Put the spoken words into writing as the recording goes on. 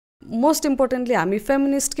Most importantly हामी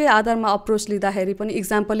फेमिनिस्टकै आधारमा approach लिँदाखेरि पनि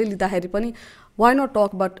इक्जाम्पलले लिँदाखेरि पनि why not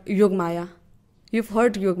talk about Yogmaya you've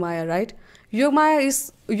heard Yogmaya, right? Yogmaya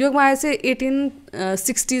चाहिँ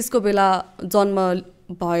 1860s को बेला जन्म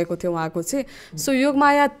भएको थियो उहाँको चाहिँ सो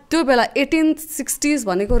योगमाया त्यो बेला 1860s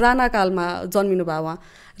भनेको राणा कालमा जन्मिनु भयो उहाँ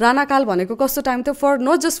राणा काल भनेको कस्तो टाइम थियो for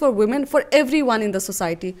not just for women for everyone in the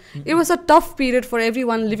society it was a tough period for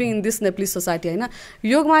everyone living in this Nepali society हैन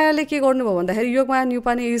योगमायाले के गर्नुभयो भन्दाखेरि योगमाया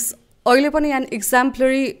न्युपाने इज अहिले पनि an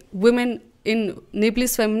exemplary women in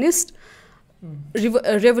Nepalese feminist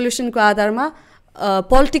रेभोल्युसनको आधारमा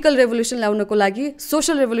पोलिटिकल रेभोल्युसन ल्याउनको लागि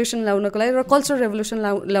सोशल रेभोल्युसन ल्याउनको लागि र कल्चरल रेभोल्युसन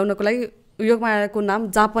ल्याउनको लागि योगमायाको नाम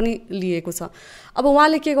जहाँ पनि लिएको छ अब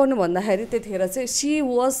उहाँले के गर्नु भन्दाखेरि त्यतिखेर चाहिँ she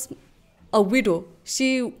was a window C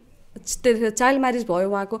त्यतिखेर चाइल्ड म्यारेज भयो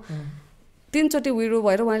उहाँको 3 चोटि विडो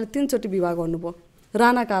भएर उहाँले 3 चोटि विवाह गर्नुभयो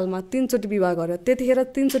राणा कालमा 3 चोटि विवाह गर्यो त्यतिखेर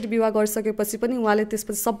 3 चोटि विवाह गरिसकेपछि पनि उहाँले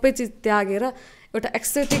त्यसपछि सबै चिज त्यागेर एउटा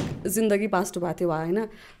एक्सेटिक जिन्दगी बाँच्नु भएको थियो उहाँ हैन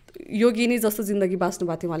योगिनी जस्तो जिन्दगी बाँच्नु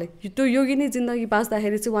भएको थियो उहाँले त्यो योगिनी जिन्दगी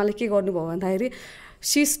बाँच्दाखेरि चाहिँ उहाँले के गर्नुभयो भन्दाखेरि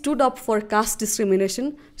C stood up for caste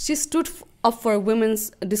discrimination C stood up for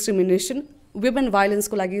women's discrimination women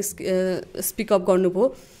भाइलेन्सको लागि स्पिकअप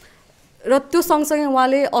गर्नुभयो र त्यो सँगसँगै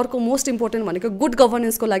उहाँले अर्को मोस्ट इम्पोर्टेन्ट भनेको गुड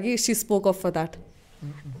गभर्नेन्सको लागि C spoke up for that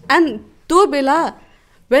and त्यो बेला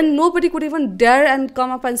when nobody could even dare and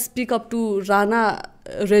come up and speak up to Rana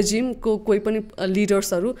रेजिमको कोही पनि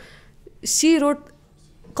लिडर्सहरू C wrote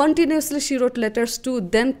continuously she wrote letters to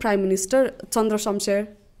then Prime Minister Chandra Shamsher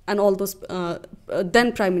and all those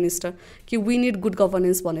then Prime Minister कि we need good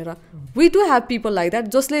governance भनेर we do have people like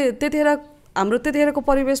that जसले त्यतिखेर हाम्रो त्यतिखेरको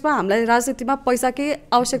परिवेशमा हामीलाई राजनीतिमा पैसाकै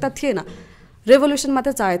आवश्यकता थिएन रेभोल्युसन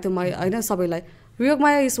मात्रै चाहिएको थियो हैन सबैलाई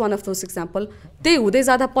Yogmaya is one of those example त्यही हुँदै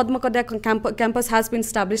जाँदा Padmakanya campus has been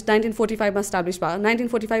establish 1945 मा स्टाब्लिस भयो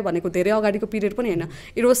 1945 भनेको धेरै अगाडिको पिरियड पनि हैन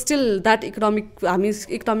it was still that economic हामी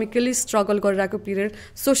इकोनोमिकली स्ट्रगल गरिरहेको पिरियड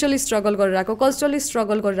सोशली स्ट्रगल गरिरहेको कल्चरली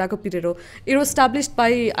स्ट्रगल गरिरहेको पिरियड हो it was established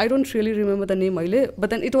by I don't really remember the name अहिले but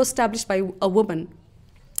then it was established by a woman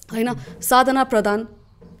हैन साधना प्रधान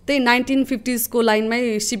त्यही 1950s को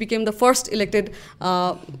लाइनमै C became the first elected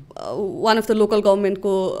one of the local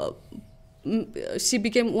गभर्नमेन्टको she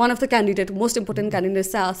became one of the candidate most important candidates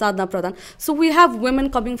Sadhana Pradhan so we have women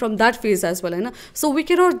coming from that phase as well right? So we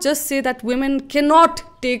cannot just say that women cannot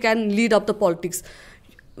take and lead up the politics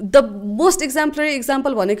the most exemplary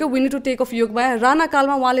example bhaneko we need to take of Yogmaya Rana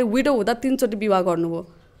kalma उहाँले widow हुँदा 3 चोटि विवाह गर्नुभयो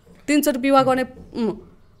 3 चोटि विवाह गर्ने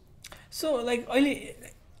so like अहिले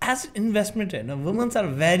as investment हैन women are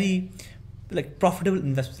very like profitable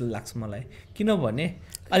investment लाग्छ मलाई किनभने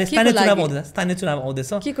अहिले स्थानीय चुनाव आउँदैछ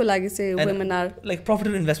केको लागि चाहिँ women are like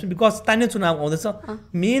profitable investment because स्थानीय चुनाव आउँदैछ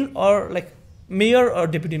मेल or like mayor or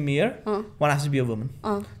deputy mayor one has to be a woman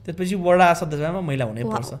त्यसपछि वडा सदस्यमा महिला हुनै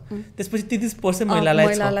पर्छ त्यसपछि 33%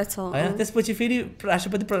 महिलालाई छ हैन त्यसपछि फेरि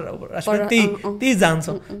राष्ट्रपति त्यही जान्छ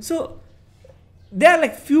so there are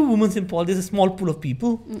like few women in Nepal. There's a small pool of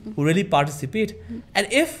people who really participate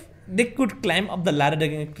and if they could climb up the ladder, they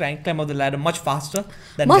can climb up the ladder much faster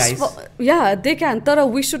than guys. Yeah, they can. But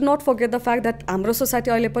we should not forget the fact that our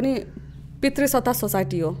society अहिले पनि पितृसत्ता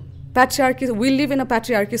society हो patriarchy we live in a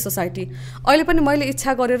patriarchy society अहिले पनि मैले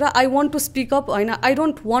इच्छा गरेर I want to speak up हैन I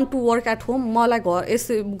don't want to work at home मलाई घर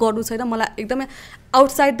यसो गर्नु छैन मलाई एकदमै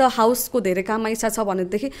आउटसाइड द हाउस को धेरै काम इच्छा छ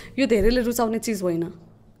भनेदेखि यो धेरैले रुचाउने चीज होइन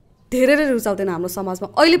धेरैले रुचाउँदैन हाम्रो समाजमा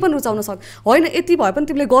अहिले पनि रुचाउन सक्छ होइन यति भए पनि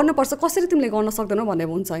तिमीले गर्नुपर्छ कसरी तिमीले गर्न सक्दैनौ भन्ने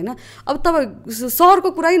हुन्छ हैन अब तपाईं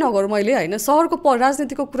शहरको कुरै नगरौँ मैले हैन शहरको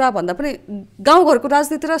राजनीतिको कुरा भन्दा पनि गाउँघरको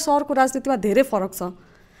राजनीति र शहरको राजनीतिमा धेरै फरक छ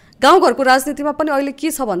गाउँघरको राजनीतिमा पनि अहिले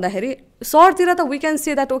के छ भन्दाखेरि शहरतिर त we can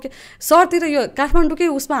say that okay शहरतिर यो काठमाडौँकै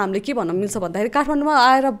उसमा हामीले के भन्न मिल्छ भन्दाखेरि काठमाडौँमा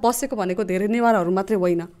आएर बसेको भनेको धेरै नेवारहरू मात्रै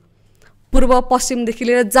होइन पूर्व पश्चिमदेखि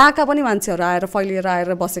लिएर जहाँका पनि मान्छेहरू आएर फैलिएर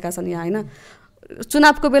आएर बसेका छन् यहाँ हैन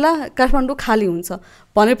चुनावको बेला काठमाडौँ खाली हुन्छ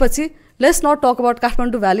भनेपछि let's not talk about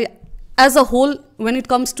Kathmandu valley as a whole when it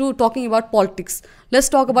comes to talking about politics let's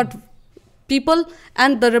talk about people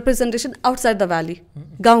and the representation outside the valley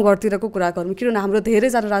गाउँघरतिरको कुरा गरौँ किनभने हाम्रो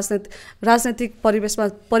धेरैजना राजनीतिक परिवेशमा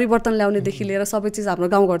परिवर्तन ल्याउने देखि लिएर सबै चीज हाम्रो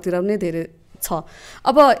गाउँघरतिर नै धेरै छ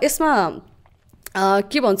अब यसमा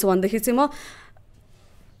के भन्छु भन्दाखेरि चाहिँ म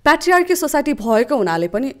प्याट्रिआर्की सोसाइटी भएको हुनाले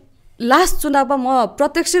पनि लास्ट चुनावमा म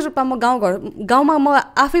प्रत्यक्ष रूपमा म गाउँमा म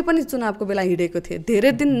आफै पनि चुनावको बेला हिडेको थिएँ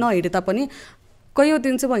धेरै दिन नहिडे तापनि कयौं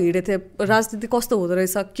दिन चाहिँ म हिडे थिएँ राजनीति कस्तो हुँदो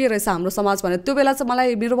रहेछ के रहेछ हाम्रो समाज भने त्यो बेला चाहिँ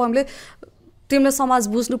मलाई मेरो मम्मीले तिमीले समाज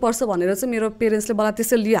बुझ्नुपर्छ भनेर चाहिँ मेरो पेरेन्ट्सले मलाई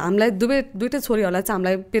त्यसरी लिए हामीलाई दुईटै छोरीहरूलाई चाहिँ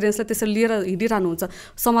हामीलाई पेरेन्ट्सले त्यसरी लिएर हिँडिरहनुहुन्छ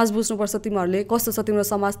समाज बुझ्नुपर्छ तिमीहरूले कस्तो छ तिम्रो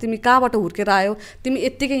समाज तिमी कहाँबाट हुर्केर आयो तिमी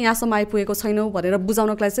यत्तिकै यहाँसम्म आइपुगेको छैनौ भनेर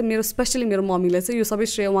बुझाउनको लागि चाहिँ मेरो स्पेसली मेरो मम्मीले चाहिँ यो सबै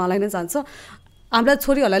श्रेय उहाँलाई नै जान्छ हामीलाई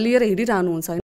छोरीहरूलाई लिएर हिँडिरहनुहुन्छ